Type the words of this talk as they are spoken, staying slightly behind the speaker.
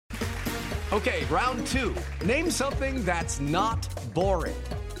Okay, round two. Name something that's not boring.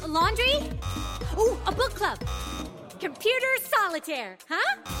 A laundry? Ooh, a book club. Computer solitaire,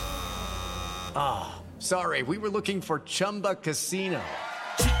 huh? Ah, sorry, we were looking for Chumba Casino.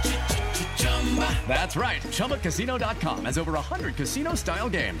 That's right, ChumbaCasino.com has over 100 casino-style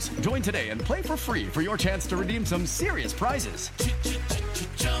games. Join today and play for free for your chance to redeem some serious prizes.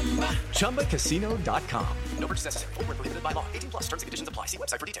 ChumbaCasino.com. No purchase necessary. Void where prohibited by law. 18 plus. Terms and conditions apply. See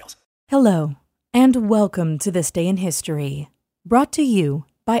website for details. Hello, and welcome to This Day in History, brought to you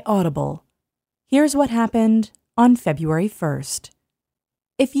by Audible. Here's what happened on February 1st.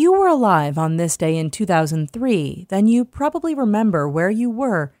 If you were alive on this day in 2003, then you probably remember where you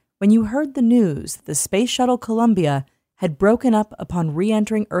were when you heard the news that the Space Shuttle Columbia had broken up upon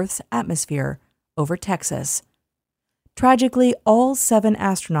re-entering Earth's atmosphere over Texas. Tragically, all 7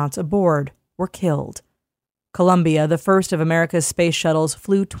 astronauts aboard were killed. Columbia, the first of America's space shuttles,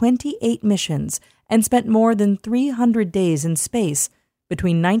 flew 28 missions and spent more than 300 days in space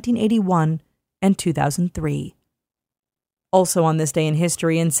between 1981 and 2003. Also on this day in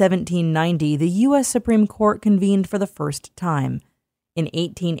history, in 1790, the U.S. Supreme Court convened for the first time. In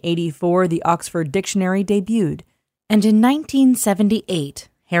 1884, the Oxford Dictionary debuted, and in 1978,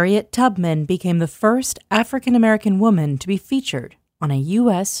 Harriet Tubman became the first African-American woman to be featured on a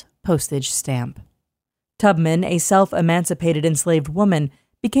U.S. postage stamp. Tubman, a self-emancipated enslaved woman,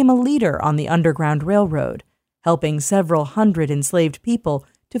 became a leader on the Underground Railroad, helping several hundred enslaved people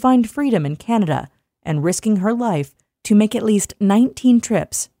to find freedom in Canada and risking her life to make at least 19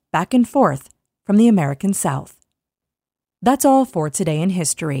 trips back and forth from the American South. That's all for today in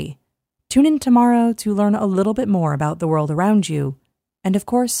history. Tune in tomorrow to learn a little bit more about the world around you, and of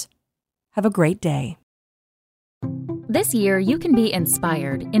course, have a great day. This year, you can be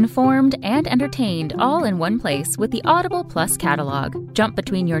inspired, informed, and entertained all in one place with the Audible Plus catalog. Jump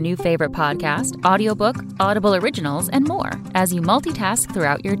between your new favorite podcast, audiobook, Audible Originals, and more as you multitask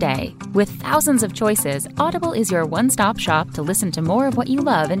throughout your day. With thousands of choices, Audible is your one-stop shop to listen to more of what you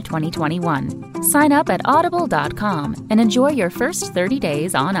love in 2021. Sign up at audible.com and enjoy your first 30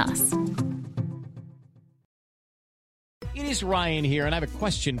 days on us. It is Ryan here, and I have a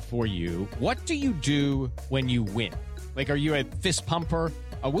question for you. What do you do when you win? Like, are you a fist pumper,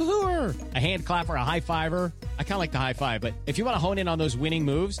 a woo-hooer, a hand clapper, a high-fiver? I kind of like the high-five, but if you want to hone in on those winning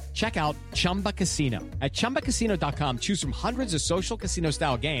moves, check out Chumba Casino. At ChumbaCasino.com, choose from hundreds of social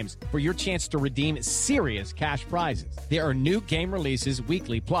casino-style games for your chance to redeem serious cash prizes. There are new game releases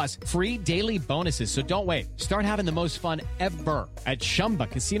weekly, plus free daily bonuses, so don't wait. Start having the most fun ever at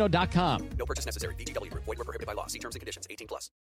ChumbaCasino.com. No purchase necessary. VGW Group. Void where prohibited by law. See terms and conditions. 18 plus.